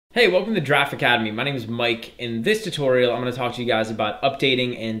Hey, welcome to Draft Academy. My name is Mike. In this tutorial, I'm going to talk to you guys about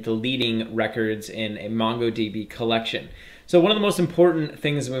updating and deleting records in a MongoDB collection. So one of the most important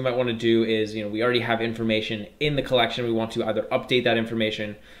things we might want to do is, we already have information in the collection. We want to either update that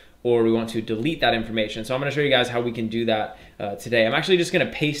information or we want to delete that information. So I'm going to show you guys how we can do that today. I'm actually just going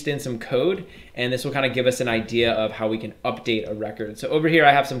to paste in some code, and this will kind of give us an idea of how we can update a record. So over here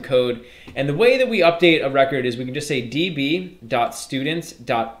I have some code, and the way that we update a record is we can just say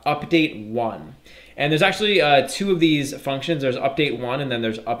db.students.update1. And there's actually two of these functions. There's update one and then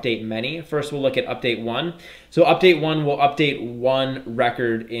there's update many. First, we'll look at update one. So update one will update one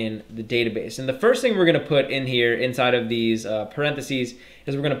record in the database. And the first thing we're going to put in here inside of these parentheses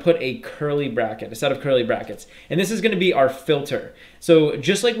is we're going to put a curly bracket, a set of curly brackets. And this is going to be our filter. So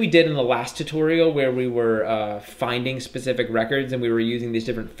just like we did in the last tutorial where we were finding specific records and we were using these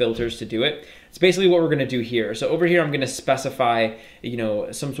different filters to do it, it's basically what we're going to do here. So over here I'm going to specify,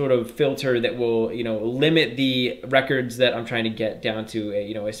 some sort of filter that will, limit the records that I'm trying to get down to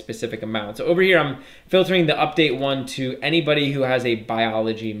a specific amount. So over here I'm filtering the update one to anybody who has a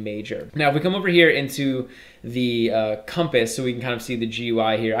biology major. Now if we come over here into the compass so we can kind of see the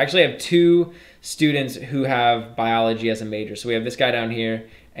GUI here, I actually have two students who have biology as a major. So we have this guy down here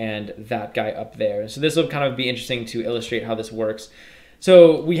and that guy up there. So this will kind of be interesting to illustrate how this works.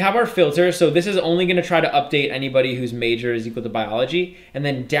 So we have our filter. So this is only going to try to update anybody whose major is equal to biology. And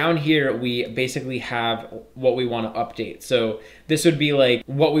then down here, we basically have what we want to update. So this would be like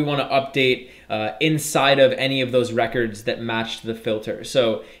what we want to update inside of any of those records that matched the filter.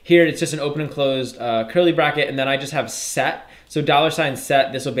 So here it's just an open and closed curly bracket. And then I just have set. So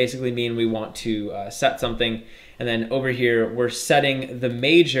 $set, this will basically mean we want to set something. And then over here, we're setting the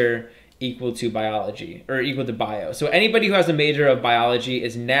major equal to biology or equal to bio. So anybody who has a major of biology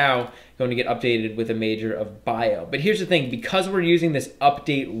is now going to get updated with a major of bio. But here's the thing, because we're using this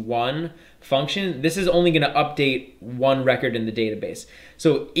update one function, this is only going to update one record in the database.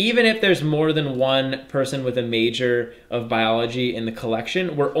 So even if there's more than one person with a major of biology in the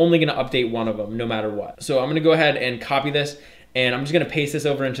collection, we're only going to update one of them no matter what. So I'm going to go ahead and copy this. And I'm just going to paste this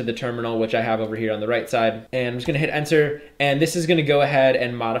over into the terminal, which I have over here on the right side. And I'm just going to hit enter. And this is going to go ahead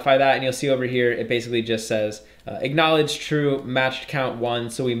and modify that. And you'll see over here, it basically just says acknowledge true, matched count one.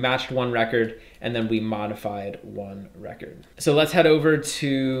 So we matched one record and then we modified one record. So let's head over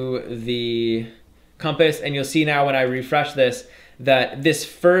to the compass. And you'll see now when I refresh this, that this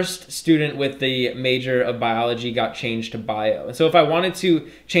first student with the major of biology got changed to bio. And so if I wanted to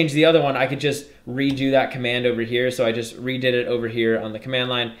change the other one, I could just redo that command over here. So I just redid it over here on the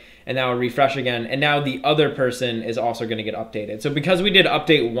command line, and now I'll refresh again. And now the other person is also going to get updated. So because we did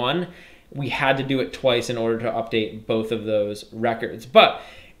update one, we had to do it twice in order to update both of those records. But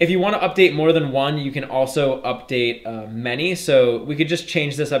if you want to update more than one, you can also update many. So we could just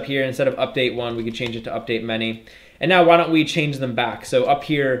change this up here. Instead of update one, we could change it to update many. And now why don't we change them back? So up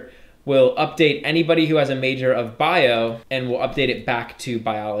here, we'll update anybody who has a major of bio, and we'll update it back to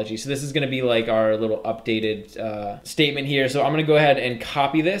biology. So this is going to be like our little updated statement here. So I'm going to go ahead and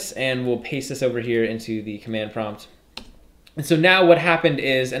copy this, and we'll paste this over here into the command prompt. And so now what happened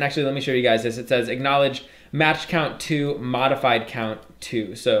is, and actually let me show you guys this, it says acknowledge matched count 2, modified count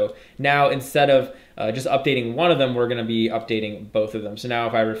 2. So now instead of just updating one of them, we're going to be updating both of them. So now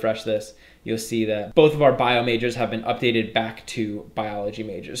if I refresh this, you'll see that both of our bio majors have been updated back to biology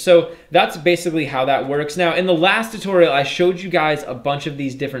majors. So that's basically how that works. Now, in the last tutorial, I showed you guys a bunch of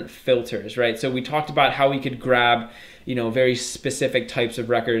these different filters, right? So we talked about how we could grab, very specific types of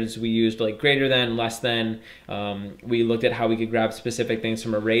records. We used like greater than, less than. We looked at how we could grab specific things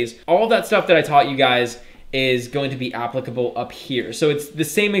from arrays. All of that stuff that I taught you guys is going to be applicable up here. So it's the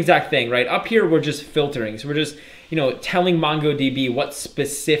same exact thing, right? Up here, we're just filtering. So we're just, telling MongoDB what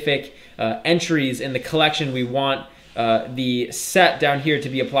specific entries in the collection we want the set down here to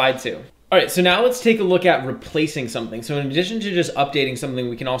be applied to. All right, so now let's take a look at replacing something. So in addition to just updating something,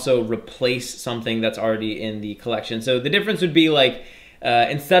 we can also replace something that's already in the collection. So the difference would be like,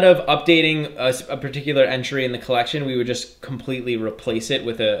 instead of updating a particular entry in the collection, we would just completely replace it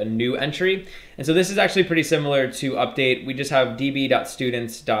with a new entry. And so this is actually pretty similar to update. We just have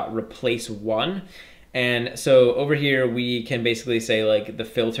db.students.replace1. And so over here, we can basically say like the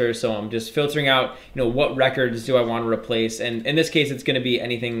filter. So I'm just filtering out, what records do I want to replace? And in this case, it's going to be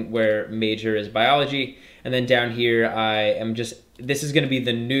anything where major is biology. And then down here, this is going to be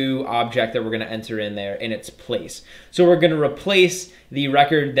the new object that we're going to enter in there in its place. So we're going to replace the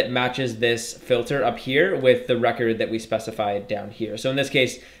record that matches this filter up here with the record that we specified down here. So in this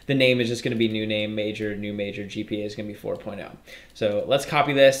case, the name is just going to be new name, major, new major, GPA is going to be 4.0. So let's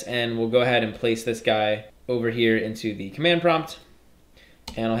copy this and we'll go ahead and place this guy over here into the command prompt.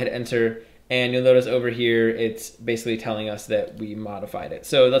 and I'll hit enter. And you'll notice over here, it's basically telling us that we modified it.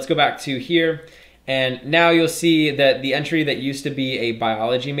 So let's go back to here. And now you'll see that the entry that used to be a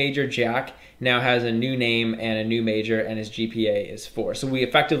biology major, Jack, now has a new name and a new major, and his GPA is 4. So we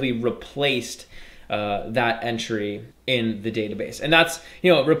effectively replaced that entry in the database. And that's,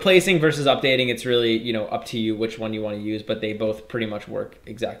 replacing versus updating. It's really, up to you which one you want to use, but they both pretty much work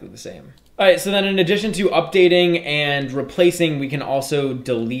exactly the same. All right, so then in addition to updating and replacing, we can also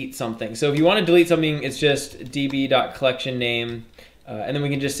delete something. So if you want to delete something, it's just db.collectionName, and then we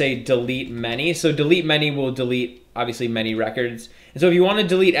can just say delete many. So delete many will delete, obviously, many records. And so if you want to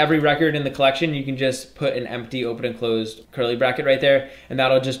delete every record in the collection, you can just put an empty open and closed curly bracket right there, and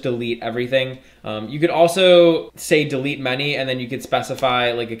that'll just delete everything. You could also say delete many, and then you could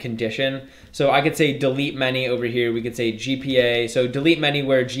specify like a condition. So I could say delete many over here. We could say GPA. So delete many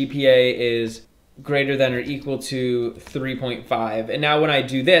where GPA is greater than or equal to 3.5. And now when I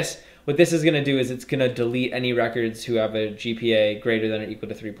do this, what this is going to do is it's going to delete any records who have a GPA greater than or equal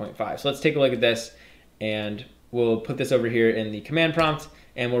to 3.5. So let's take a look at this, and we'll put this over here in the command prompt,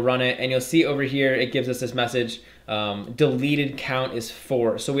 and we'll run it, and you'll see over here it gives us this message, deleted count is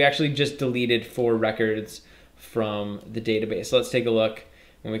 4. So we actually just deleted 4 records from the database. So let's take a look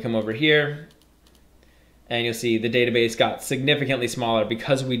when we come over here, and you'll see the database got significantly smaller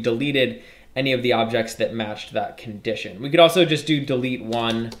because we deleted any of the objects that matched that condition. We could also just do delete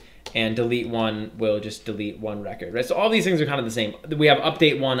 1, and delete 1 will just delete 1 record, right? So all these things are kind of the same. We have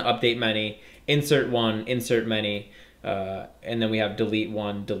update 1, update many, insert 1, insert many, and then we have delete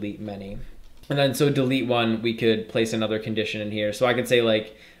 1, delete many. And then so delete 1, we could place another condition in here. So I could say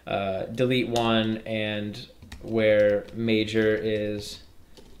like delete 1 and where major is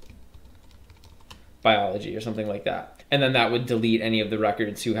biology or something like that. And then that would delete any of the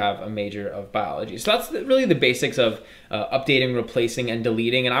records who have a major of biology. So that's really the basics of updating, replacing, and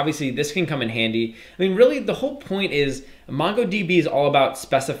deleting. And obviously this can come in handy. I mean, really the whole point is MongoDB is all about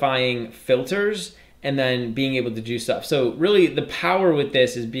specifying filters and then being able to do stuff. So really the power with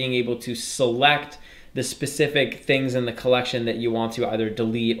this is being able to select the specific things in the collection that you want to either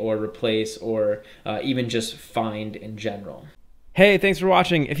delete or replace or even just find in general. Hey, thanks for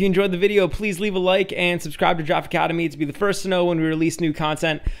watching. If you enjoyed the video, please leave a like and subscribe to Draft Academy to be the first to know when we release new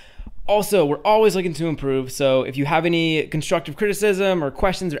content. Also, we're always looking to improve, so if you have any constructive criticism or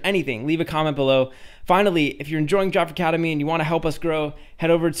questions or anything, leave a comment below. Finally, if you're enjoying Draft Academy and you want to help us grow, head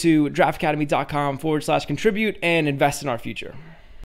over to draftacademy.com/contribute and invest in our future.